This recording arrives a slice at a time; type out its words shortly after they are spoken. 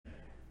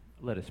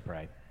Let us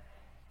pray.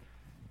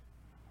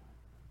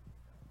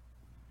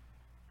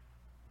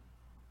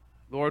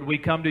 Lord, we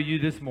come to you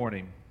this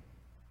morning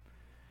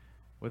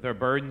with our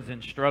burdens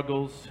and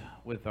struggles,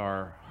 with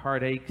our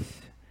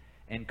heartaches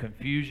and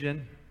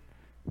confusion,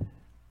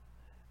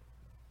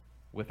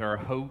 with our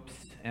hopes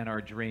and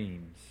our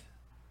dreams.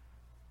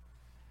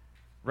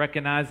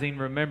 Recognizing,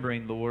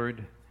 remembering,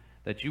 Lord,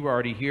 that you were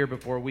already here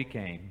before we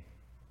came,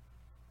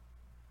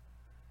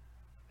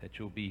 that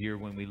you'll be here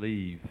when we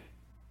leave,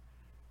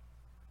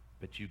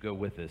 but you go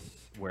with us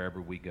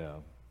wherever we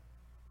go.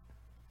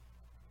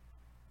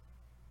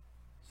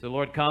 So,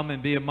 Lord, come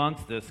and be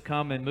amongst us.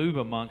 Come and move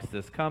amongst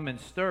us. Come and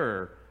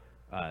stir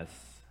us.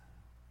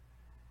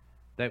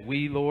 That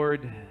we,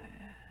 Lord,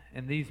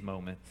 in these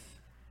moments,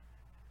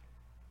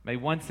 may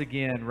once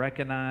again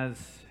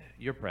recognize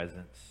your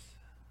presence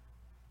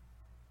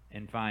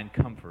and find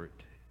comfort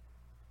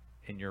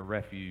in your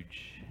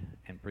refuge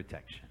and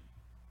protection.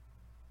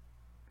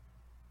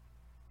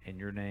 In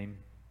your name,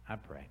 I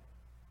pray.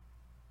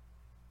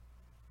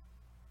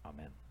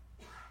 Amen.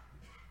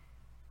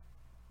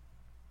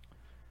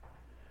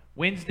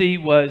 Wednesday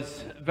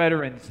was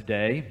Veterans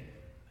Day,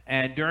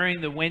 and during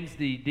the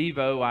Wednesday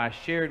Devo, I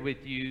shared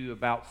with you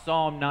about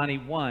Psalm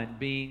 91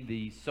 being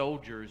the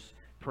soldier's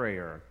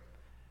prayer.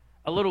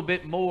 A little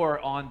bit more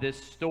on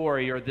this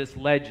story or this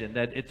legend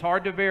that it's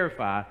hard to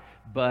verify,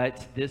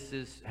 but this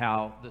is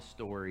how the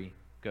story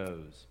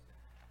goes.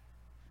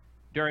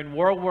 During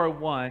World War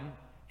I,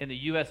 in the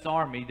U.S.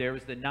 Army, there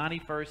was the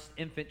 91st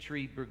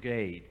Infantry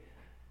Brigade.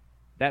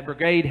 That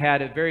brigade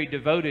had a very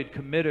devoted,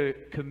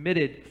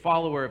 committed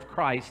follower of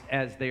Christ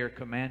as their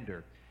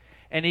commander.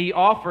 And he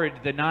offered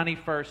the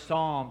 91st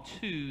Psalm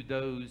to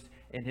those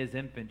in his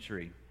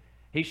infantry.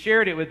 He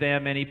shared it with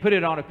them, and he put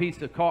it on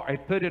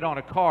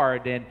a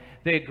card, and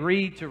they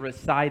agreed to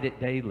recite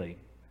it daily.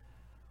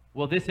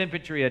 Well, this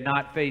infantry had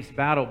not faced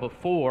battle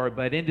before,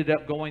 but ended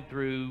up going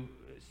through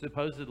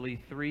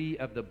supposedly 3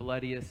 of the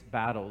bloodiest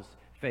battles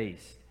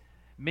faced.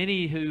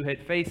 Many who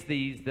had faced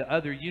the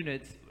other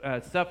units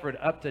suffered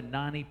up to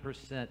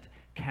 90%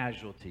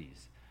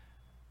 casualties.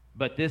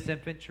 But this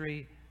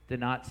infantry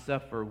did not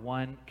suffer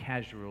one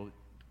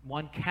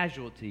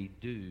casualty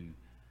due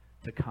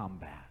to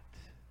combat.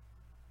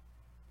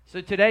 So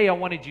today I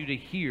wanted you to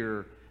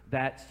hear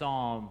that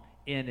psalm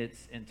in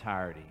its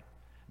entirety.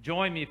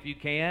 Join me if you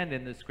can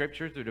in the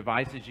scriptures or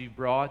devices you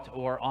brought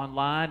or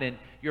online and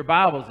your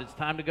Bibles. It's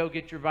time to go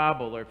get your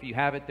Bible, or if you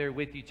have it there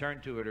with you,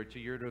 turn to it or to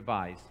your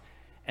device.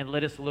 And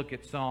let us look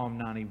at Psalm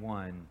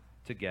 91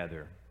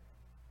 together.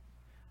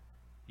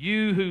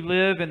 You who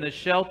live in the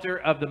shelter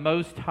of the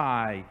Most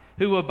High,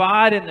 who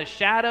abide in the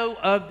shadow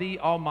of the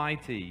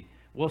Almighty,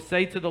 will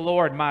say to the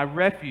Lord, my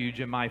refuge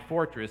and my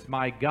fortress,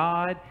 my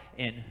God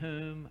in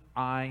whom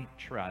I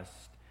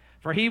trust.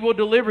 For he will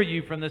deliver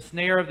you from the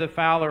snare of the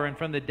fowler and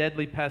from the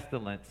deadly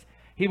pestilence.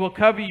 He will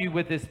cover you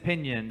with his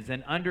pinions,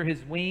 and under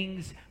his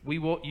wings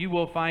you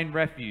will find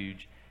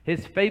refuge.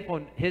 His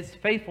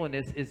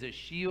faithfulness is a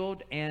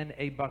shield and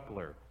a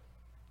buckler.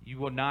 You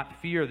will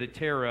not fear the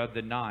terror of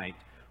the night,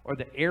 or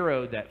the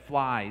arrow that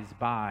flies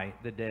by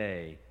the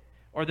day,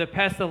 or the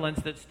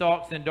pestilence that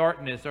stalks in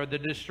darkness, or the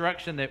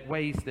destruction that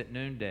wastes at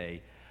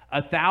noonday.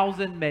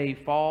 1,000 may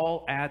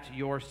fall at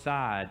your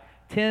side,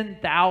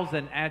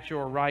 10,000 at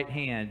your right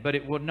hand, but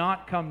it will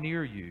not come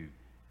near you.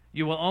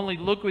 You will only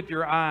look with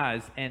your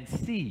eyes and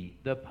see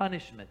the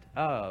punishment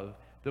of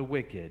the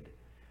wicked.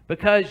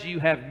 Because you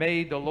have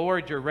made the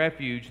Lord your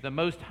refuge, the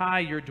Most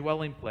High your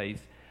dwelling place,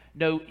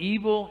 no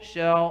evil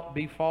shall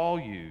befall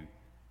you,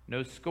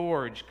 no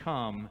scourge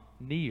come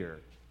near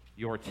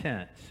your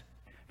tent.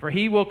 For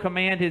he will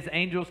command his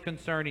angels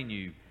concerning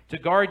you, to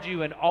guard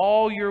you in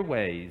all your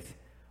ways.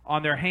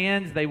 On their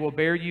hands they will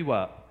bear you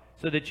up,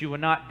 so that you will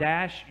not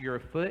dash your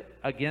foot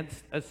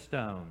against a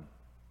stone.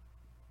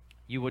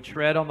 You will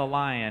tread on the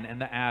lion and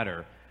the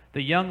adder,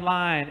 the young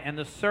lion and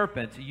the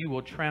serpent you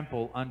will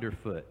trample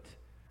underfoot.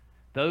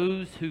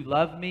 Those who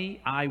love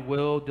me, I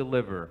will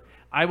deliver.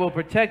 I will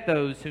protect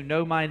those who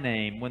know my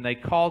name. When they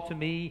call to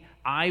me,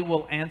 I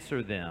will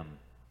answer them.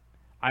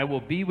 I will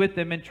be with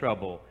them in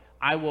trouble.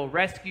 I will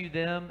rescue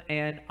them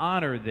and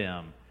honor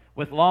them.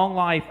 With long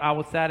life, I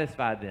will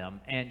satisfy them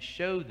and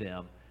show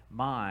them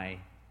my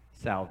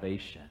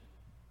salvation.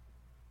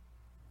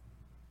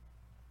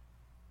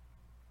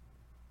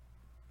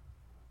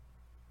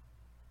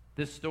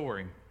 This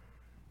story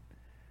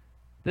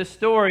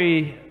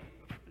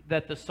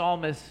that the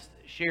psalmist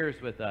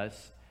shares with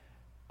us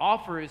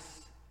offers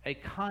a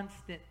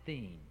constant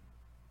theme,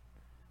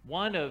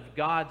 one of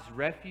God's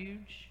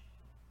refuge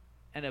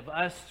and of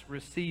us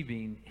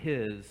receiving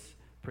his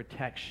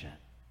protection.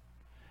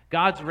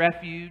 God's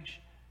refuge,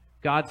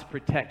 God's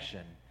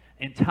protection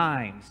in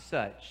times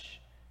such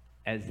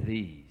as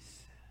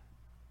these.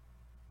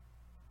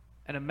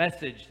 And a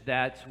message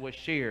that was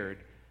shared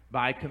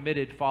by a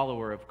committed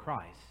follower of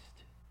Christ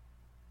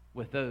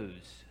with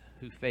those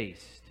who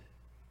faced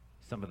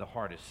some of the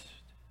hardest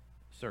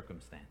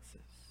circumstances.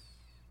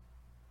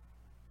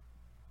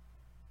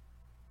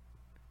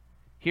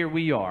 Here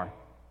we are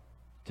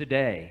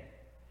today,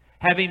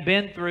 having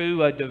been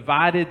through a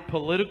divided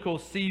political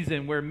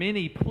season where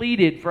many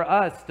pleaded for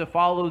us to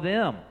follow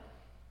them.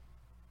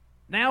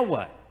 Now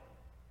what?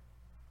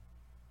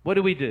 What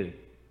do we do?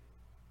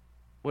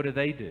 What do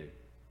they do?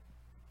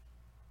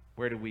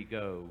 Where do we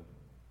go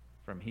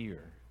from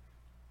here?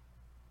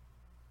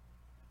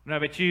 I don't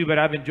know about you, but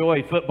I've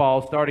enjoyed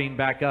football starting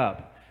back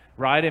up,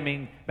 right? I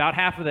mean, about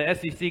half of the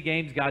SEC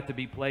games got to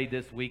be played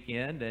this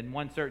weekend, and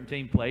one certain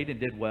team played and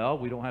did well.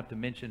 We don't have to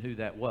mention who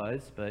that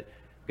was, but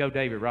go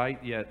David, right?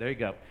 Yeah, there you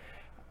go.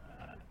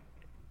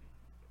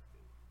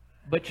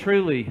 But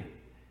truly,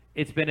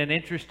 it's been an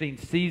interesting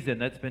season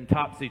that's been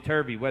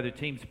topsy-turvy, whether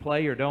teams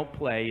play or don't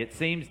play. It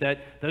seems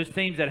that those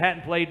teams that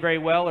hadn't played very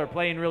well are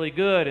playing really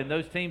good, and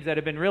those teams that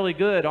have been really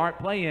good aren't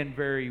playing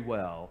very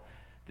well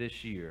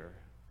this year.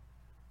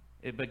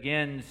 It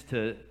begins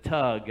to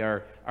tug.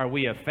 Are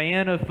we a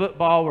fan of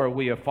football, or are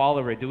we a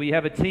follower? Do we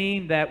have a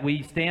team that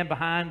we stand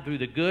behind through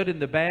the good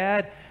and the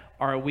bad,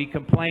 or are we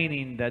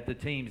complaining that the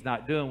team's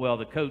not doing well,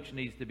 the coach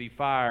needs to be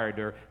fired,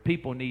 or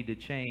people need to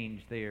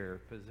change their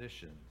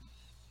positions?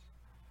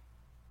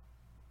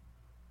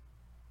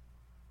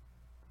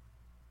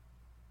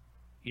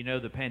 You know,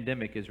 the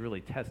pandemic has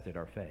really tested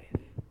our faith.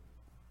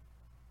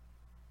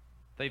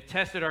 They've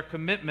tested our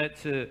commitment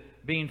to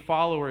being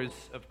followers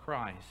of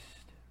Christ.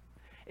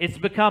 It's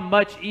become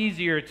much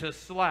easier to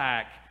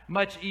slack,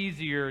 much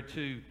easier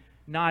to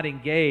not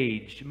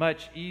engage,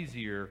 much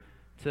easier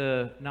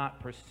to not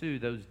pursue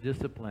those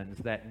disciplines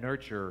that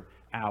nurture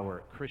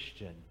our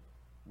Christian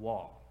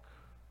walk.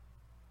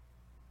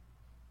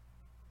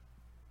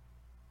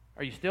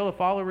 Are you still a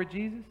follower of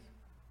Jesus?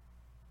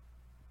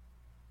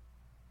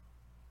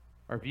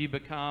 Or have you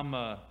become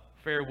a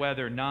fair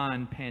weather,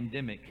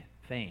 non-pandemic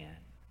fan?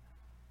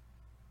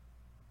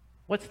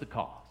 What's the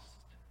cost?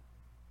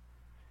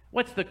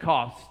 What's the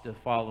cost of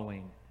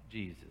following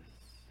Jesus?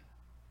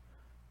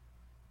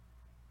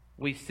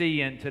 We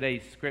see in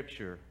today's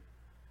scripture,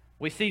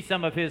 we see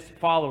some of his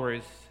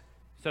followers,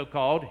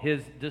 so-called,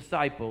 his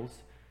disciples,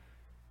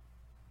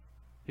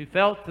 who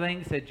felt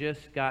things had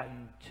just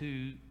gotten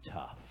too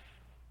tough.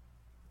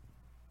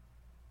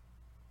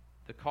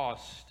 The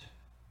cost,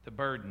 the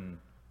burden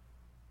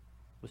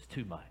was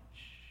too much.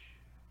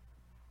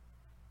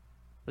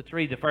 Let's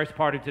read the first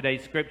part of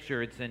today's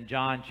scripture. It's in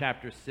John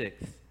chapter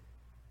 6,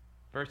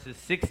 verses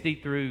 60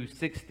 through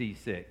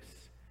 66.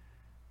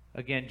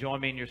 Again, join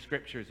me in your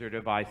scriptures or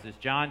devices.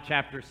 John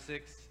chapter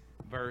 6,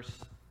 verse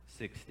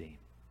 60.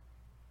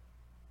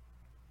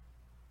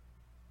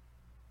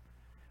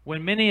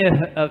 When many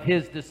of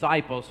his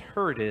disciples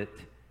heard it,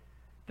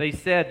 they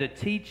said, "The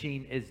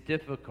teaching is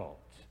difficult.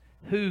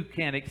 Who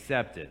can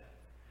accept it?"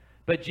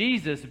 But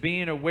Jesus,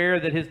 being aware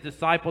that his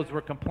disciples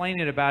were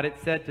complaining about it,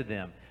 said to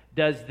them,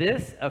 "Does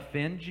this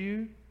offend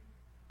you?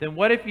 Then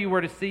what if you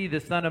were to see the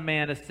Son of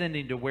Man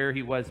ascending to where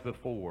he was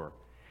before?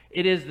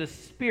 It is the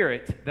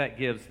Spirit that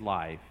gives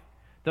life.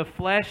 The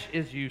flesh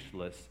is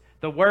useless.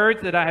 The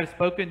words that I have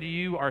spoken to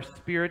you are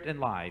spirit and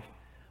life.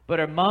 But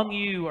among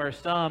you are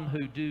some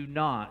who do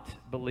not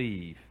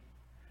believe."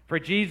 For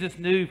Jesus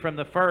knew from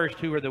the first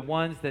who were the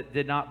ones that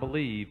did not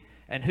believe,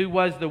 and who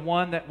was the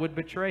one that would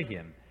betray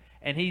him.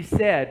 And he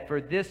said, "For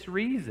this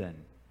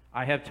reason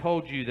I have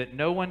told you that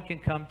no one can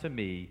come to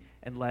me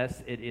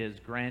unless it is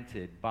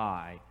granted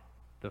by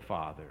the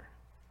Father."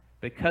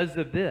 Because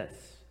of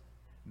this,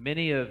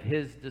 many of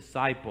his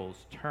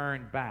disciples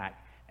turned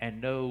back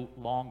and no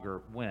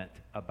longer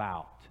went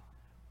about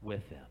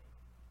with him.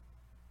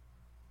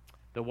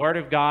 The word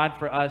of God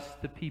for us,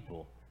 the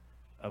people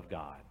of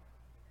God.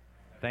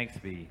 Thanks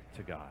be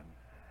to God.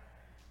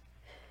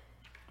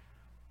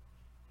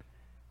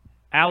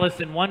 Alice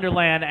in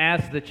Wonderland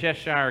asked the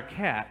Cheshire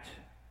Cat,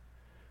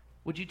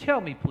 "Would you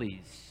tell me,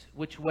 please,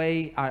 which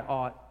way I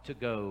ought to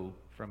go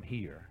from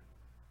here?"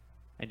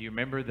 And do you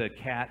remember the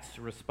cat's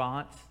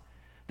response?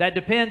 "That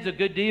depends a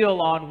good deal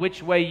on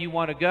which way you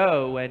want to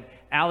go." And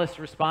Alice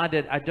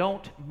responded, "I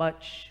don't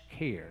much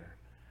care."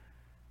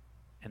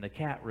 And the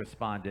cat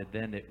responded,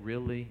 "Then it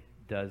really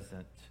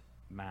doesn't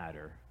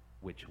matter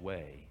which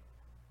way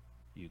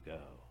you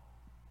go."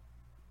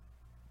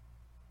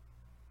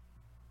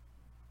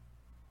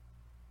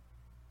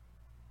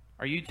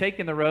 Are you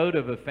taking the road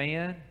of a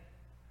fan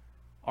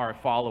or a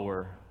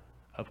follower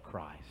of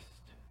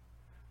Christ?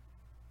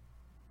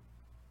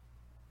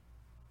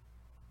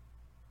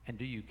 And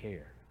do you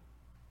care?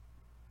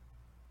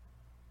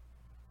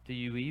 Do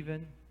you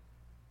even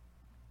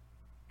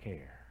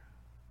care?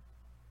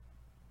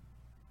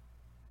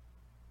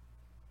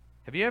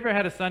 Have you ever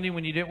had a Sunday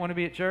when you didn't want to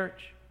be at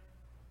church?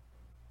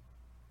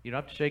 You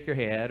don't have to shake your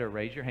head or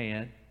raise your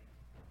hand.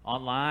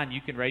 Online, you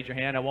can raise your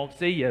hand. I won't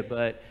see you,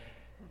 but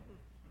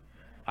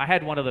I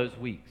had one of those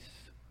weeks.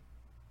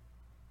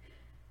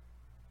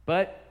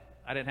 But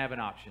I didn't have an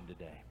option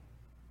today.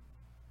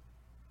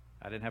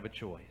 I didn't have a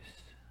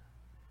choice.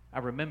 I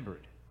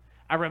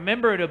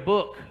remembered a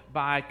book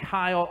by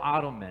Kyle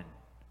Ottoman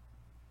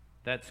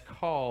that's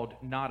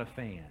called Not a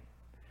Fan.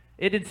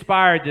 It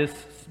inspired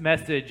this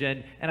message,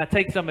 and I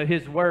take some of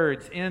his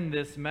words in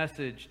this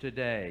message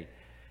today.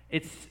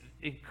 It's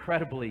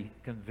incredibly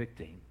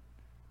convicting.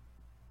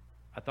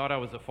 I thought I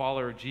was a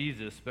follower of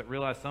Jesus, but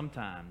realized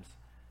sometimes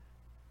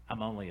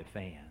I'm only a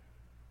fan.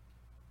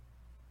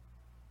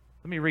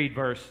 Let me read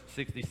verse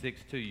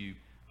 66 to you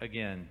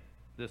again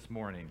this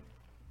morning.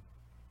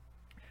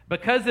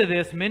 Because of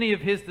this, many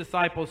of his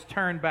disciples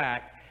turned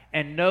back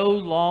and no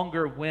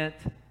longer went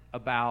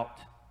about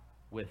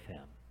with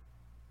him.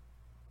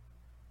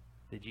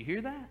 Did you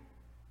hear that?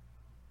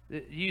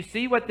 Do you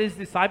see what these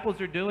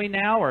disciples are doing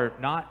now or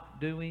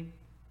not doing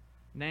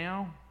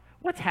now?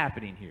 What's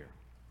happening here?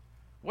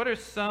 Why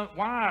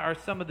are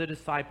some of the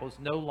disciples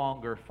no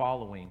longer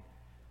following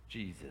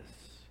Jesus?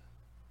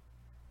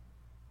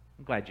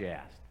 I'm glad you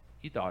asked.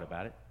 You thought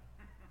about it.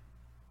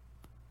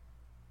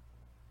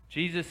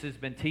 Jesus has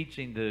been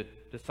teaching the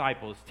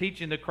disciples,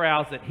 teaching the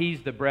crowds that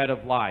he's the bread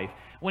of life.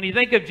 When you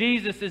think of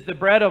Jesus as the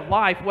bread of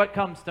life, what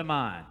comes to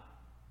mind?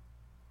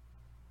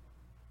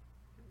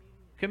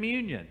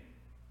 Communion.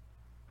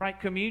 Right?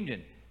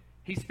 Communion.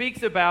 He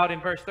speaks about in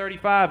verse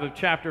 35 of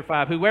chapter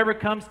 5, whoever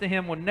comes to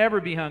him will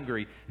never be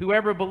hungry.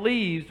 Whoever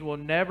believes will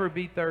never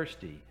be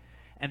thirsty.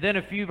 And then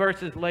a few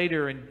verses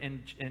later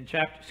in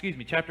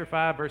chapter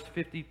 5, verse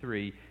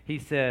 53, he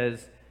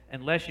says,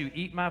 unless you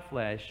eat my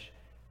flesh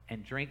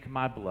and drink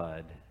my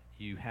blood,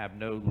 you have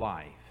no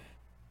life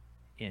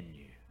in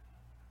you.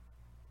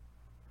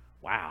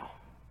 Wow.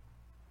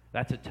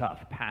 That's a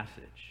tough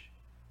passage.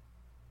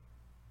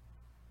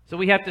 So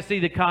we have to see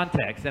the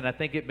context, and I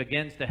think it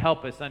begins to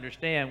help us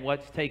understand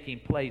what's taking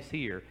place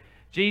here.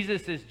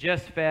 Jesus has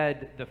just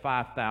fed the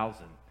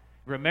 5,000.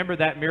 Remember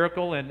that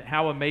miracle and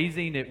how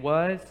amazing it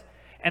was?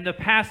 And the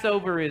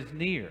Passover is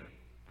near.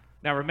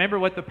 Now remember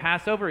what the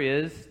Passover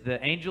is.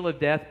 The angel of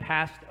death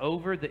passed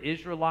over the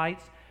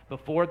Israelites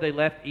before they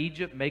left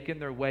Egypt, making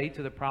their way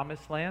to the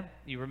Promised Land.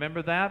 You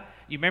remember that?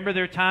 You remember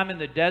their time in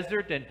the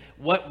desert, and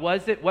what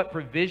was it? What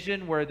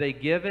provision were they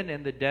given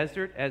in the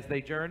desert as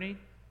they journeyed?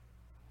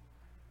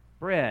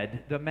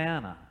 Bread, the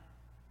manna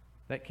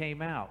that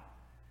came out.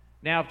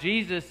 Now, if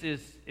Jesus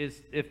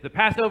if the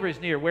Passover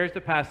is near, where's the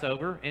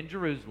Passover? In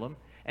Jerusalem.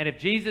 And if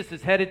Jesus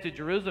is headed to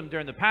Jerusalem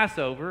during the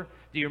Passover,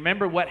 do you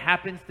remember what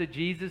happens to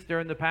Jesus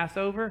during the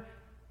Passover?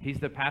 He's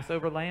the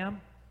Passover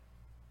lamb.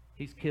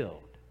 He's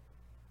killed.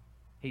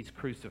 He's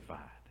crucified.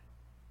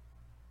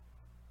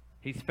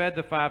 He's fed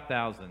the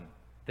 5,000.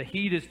 The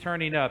heat is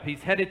turning up.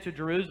 He's headed to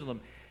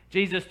Jerusalem.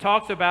 Jesus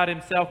talks about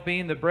himself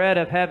being the bread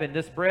of heaven,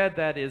 this bread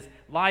that is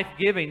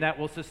life-giving, that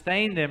will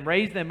sustain them,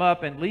 raise them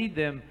up, and lead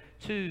them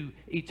to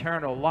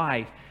eternal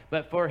life.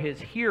 But for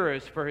his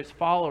hearers, for his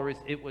followers,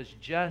 it was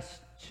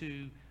just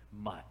too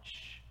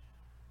much.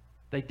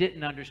 They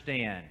didn't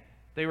understand.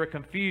 They were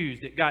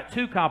confused. It got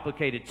too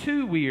complicated,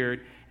 too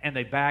weird, and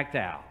they backed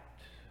out.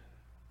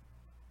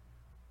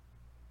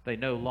 They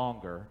no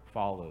longer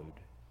followed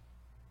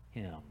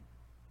him.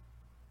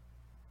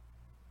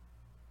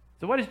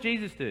 So what does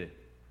Jesus do?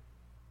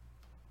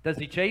 Does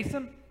he chase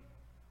them?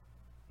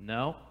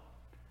 No.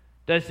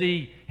 Does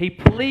he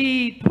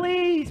plead,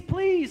 please,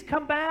 please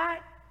come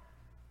back?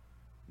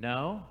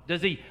 No.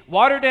 Does he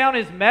water down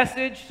his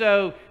message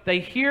so they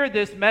hear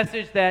this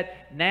message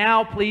that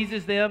now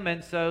pleases them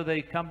and so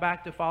they come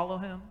back to follow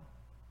him?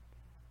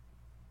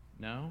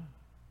 No.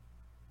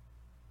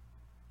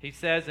 He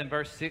says in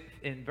verse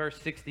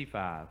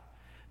 65,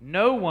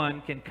 no one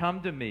can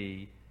come to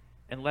me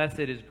unless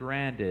it is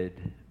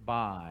granted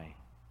by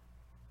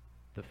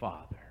the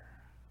Father.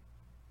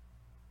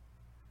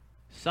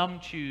 Some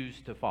choose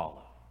to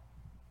follow.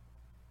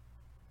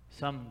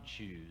 Some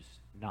choose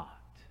not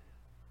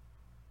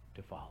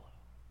to follow.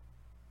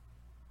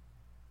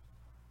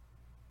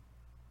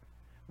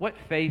 What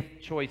faith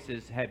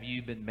choices have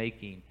you been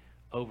making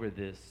over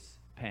this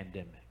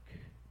pandemic?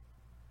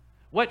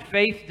 What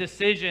faith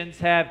decisions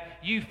have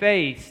you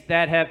faced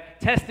that have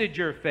tested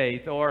your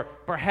faith or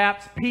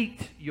perhaps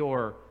piqued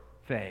your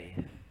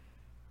faith?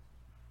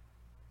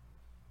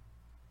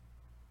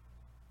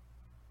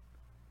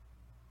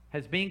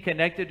 Has being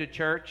connected to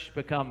church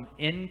become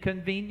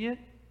inconvenient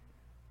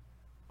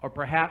or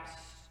perhaps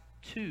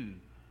too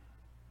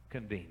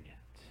convenient?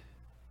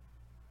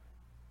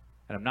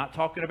 And I'm not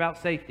talking about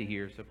safety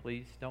here, so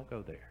please don't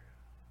go there.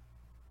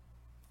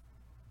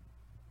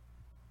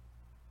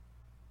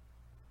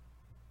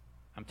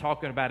 I'm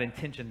talking about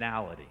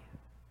intentionality.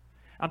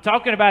 I'm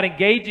talking about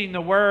engaging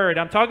the Word.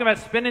 I'm talking about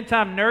spending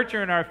time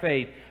nurturing our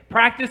faith,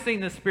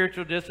 practicing the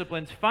spiritual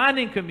disciplines,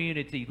 finding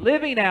community,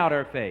 living out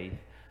our faith.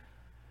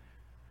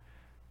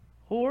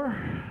 Or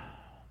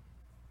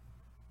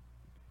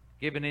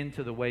giving in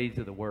to the ways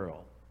of the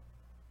world.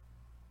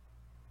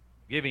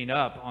 Giving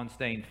up on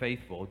staying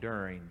faithful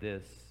during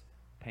this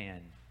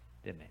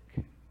pandemic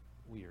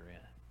we are in.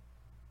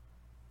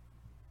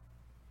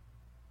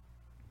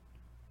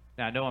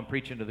 Now, I know I'm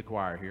preaching to the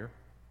choir here.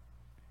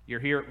 You're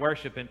here at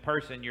worship in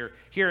person. You're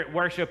here at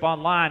worship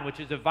online, which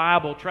is a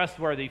viable,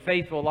 trustworthy,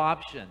 faithful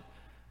option.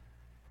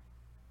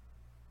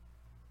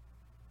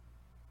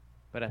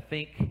 But I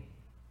think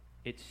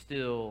it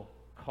still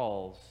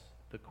calls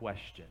the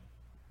question.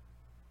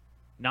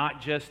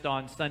 Not just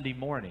on Sunday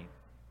morning,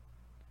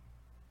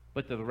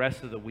 but the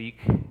rest of the week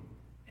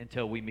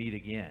until we meet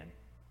again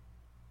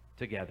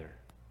together.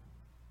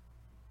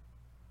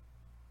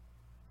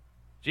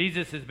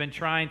 Jesus has been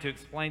trying to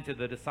explain to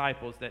the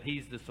disciples that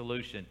He's the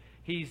solution.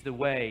 He's the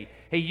way.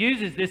 He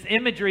uses this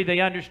imagery they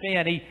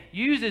understand. He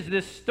uses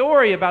this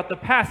story about the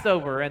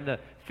Passover and the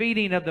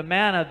feeding of the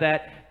manna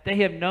that they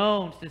have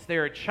known since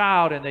they're a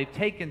child, and they've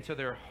taken to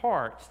their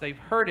hearts. They've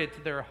heard it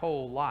to their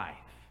whole life.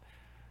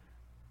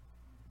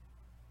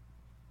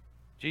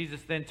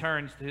 Jesus then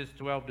turns to His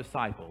 12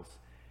 disciples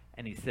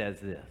and He says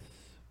this.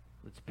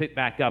 Let's pick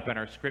back up in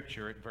our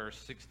scripture at verse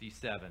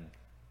 67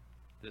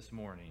 this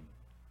morning.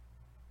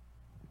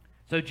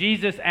 So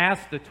Jesus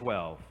asked the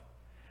 12,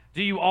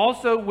 "Do you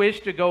also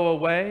wish to go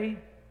away?"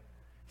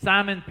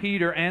 Simon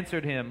Peter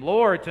answered Him,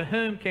 "Lord, to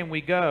whom can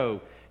we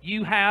go?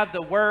 You have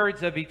the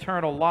words of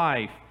eternal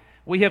life.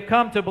 We have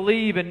come to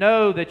believe and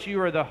know that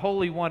you are the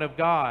Holy One of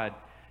God."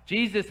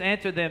 Jesus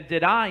answered them,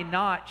 "Did I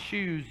not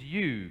choose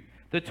you,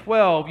 the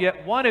 12,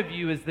 yet one of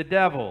you is the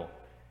devil?"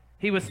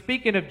 He was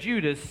speaking of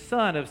Judas,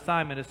 son of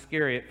Simon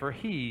Iscariot, for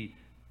he,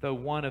 though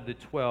one of the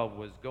 12,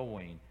 was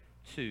going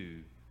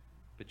to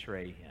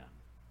betray Him.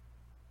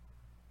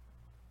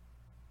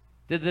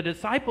 Did the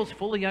disciples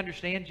fully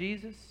understand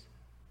Jesus?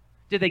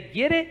 Did they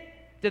get it?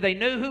 Did they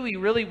know who He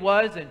really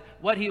was and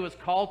what He was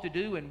called to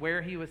do and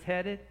where He was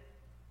headed?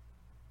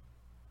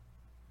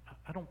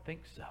 I don't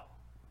think so.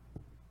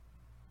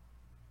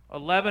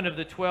 11 of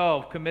the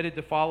 12 committed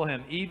to follow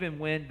Him, even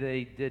when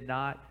they did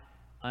not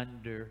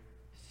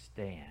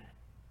understand.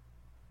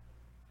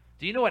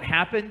 Do you know what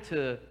happened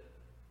to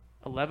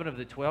 11 of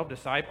the 12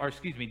 disciples?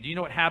 Do you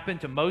know what happened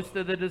to most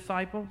of the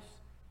disciples?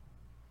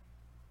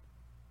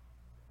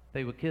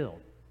 They were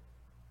killed.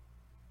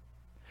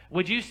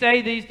 Would you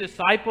say these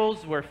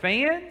disciples were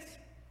fans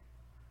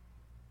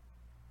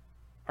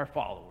or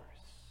followers?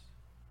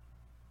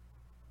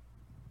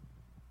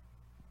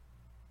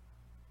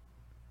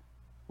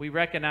 We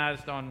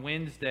recognized on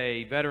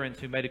Wednesday veterans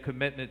who made a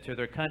commitment to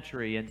their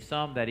country, and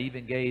some that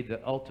even gave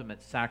the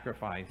ultimate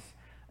sacrifice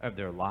of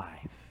their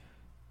life.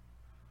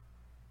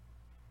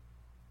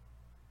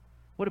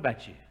 What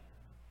about you?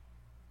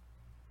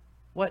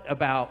 What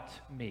about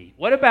me?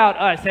 What about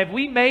us? Have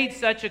we made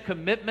such a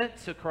commitment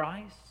to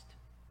Christ?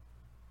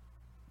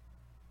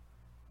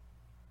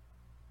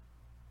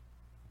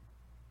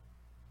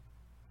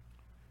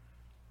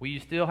 Will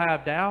you still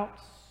have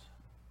doubts?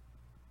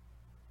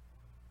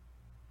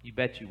 You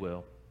bet you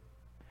will.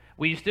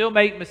 Will you still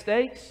make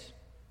mistakes?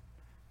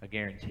 I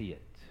guarantee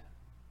it.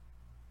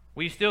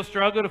 Will you still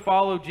struggle to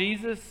follow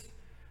Jesus?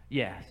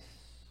 Yes.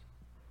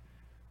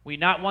 Will you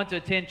not want to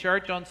attend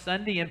church on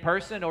Sunday in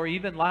person or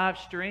even live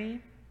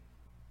stream?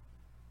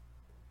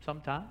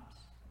 Sometimes.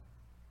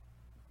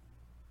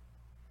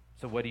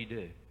 So what do you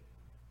do?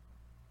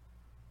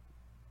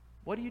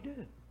 What do you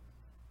do?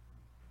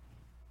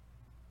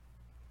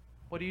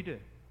 What do you do?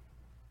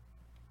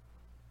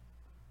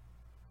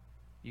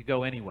 You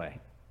go anyway.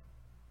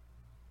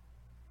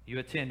 You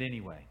attend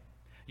anyway.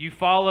 You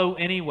follow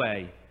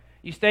anyway.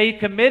 You stay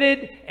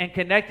committed and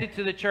connected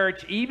to the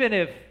church, even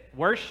if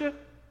worship,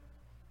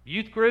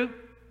 youth group,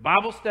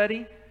 Bible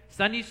study,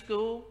 Sunday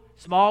school,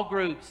 small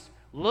groups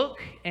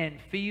look and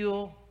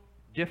feel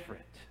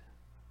different,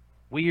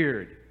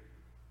 weird,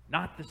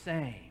 not the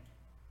same.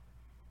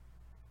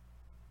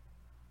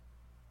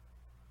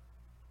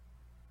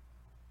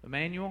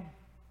 Emmanuel,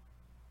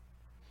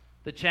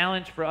 the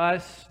challenge for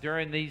us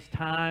during these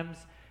times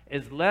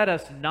is let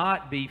us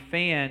not be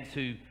fans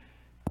who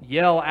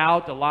yell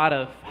out a lot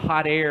of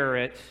hot air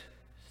at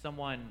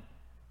someone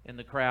in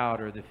the crowd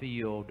or the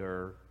field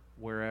or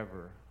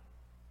wherever.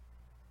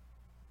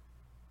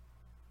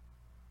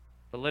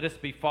 But let us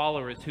be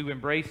followers who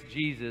embrace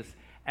Jesus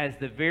as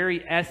the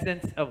very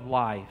essence of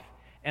life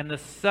and the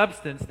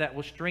substance that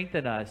will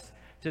strengthen us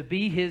to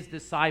be His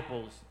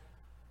disciples,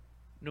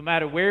 no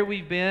matter where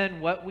we've been,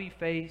 what we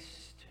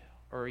faced,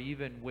 or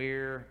even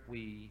where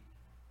we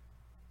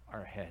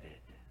are headed.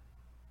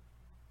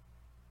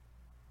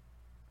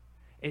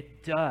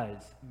 It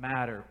does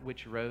matter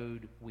which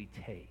road we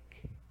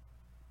take.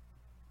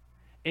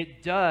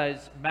 It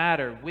does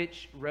matter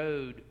which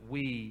road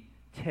we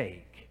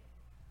take.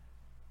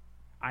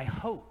 I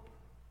hope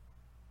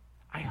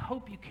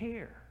you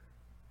care.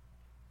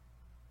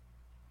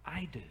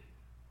 I do.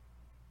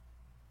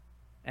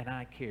 And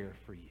I care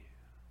for you.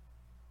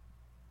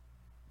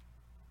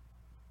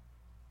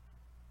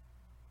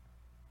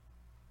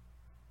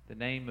 The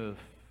name of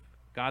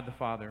God the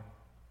Father,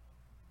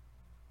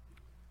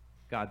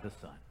 God the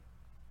Son,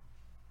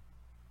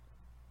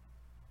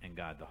 and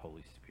God the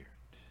Holy Spirit.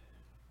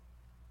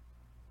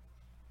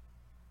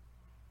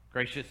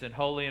 Gracious and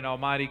holy and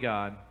almighty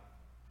God,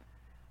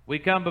 we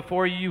come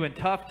before you in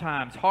tough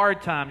times,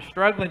 hard times,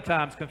 struggling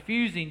times,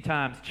 confusing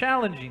times,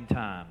 challenging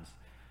times,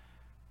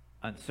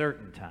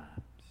 uncertain times.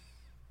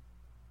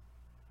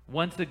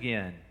 Once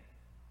again,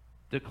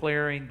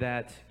 declaring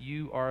that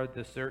you are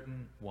the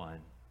certain one,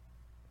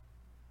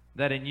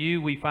 that in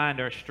you we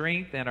find our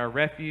strength and our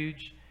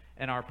refuge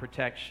and our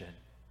protection.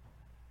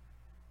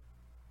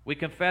 We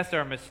confess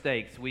our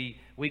mistakes. We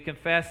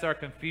confess our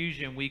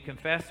confusion. We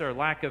confess our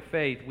lack of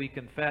faith. We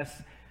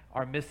confess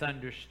our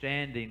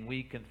misunderstanding.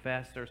 We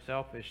confess our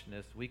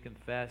selfishness. We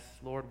confess,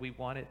 Lord, we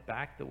want it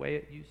back the way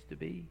it used to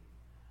be.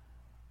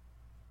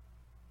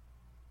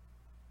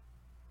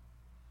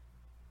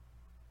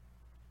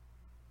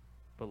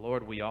 But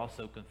Lord, we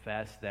also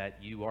confess that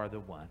you are the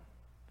one.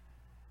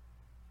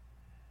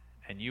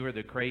 And you are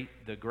the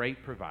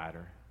great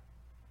provider.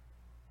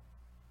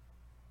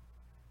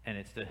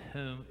 And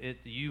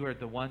you are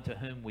the one to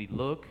whom we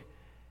look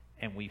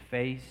and we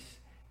face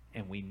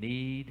and we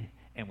need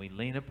and we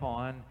lean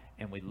upon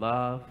and we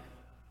love.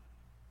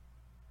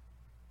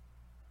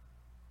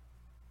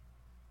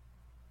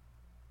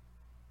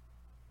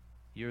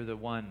 You're the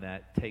one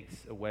that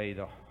takes away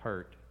the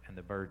hurt and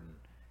the burden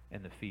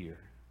and the fear.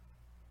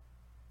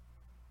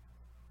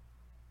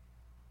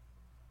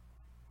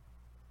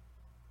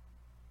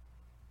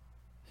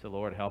 So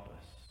Lord, help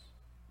us.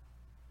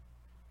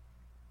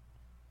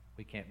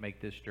 We can't make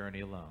this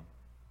journey alone.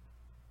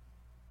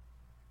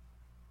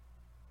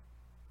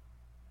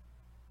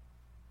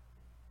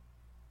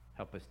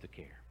 Help us to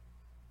care.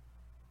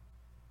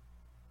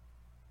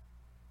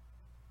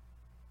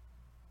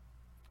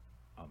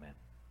 Amen.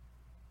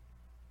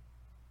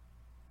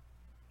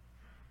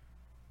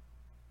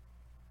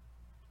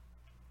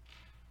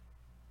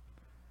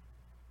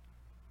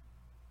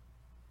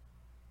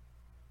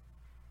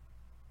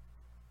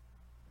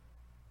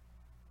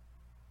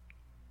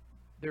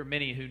 There are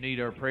many who need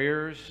our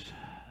prayers.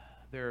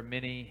 There are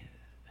many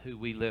who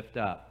we lift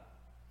up.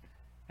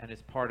 And as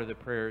part of the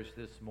prayers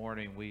this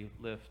morning, we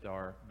lift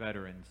our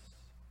veterans.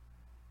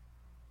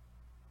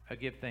 I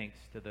give thanks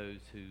to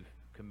those who've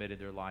committed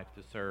their life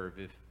to serve.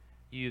 If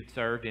you've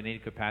served in any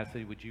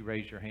capacity, would you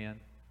raise your hand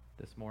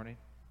this morning?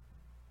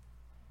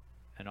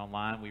 And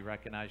online, we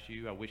recognize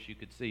you. I wish you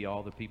could see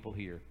all the people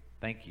here.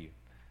 Thank you.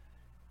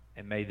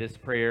 And may this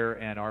prayer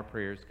and our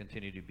prayers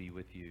continue to be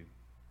with you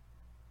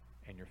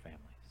and your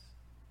family.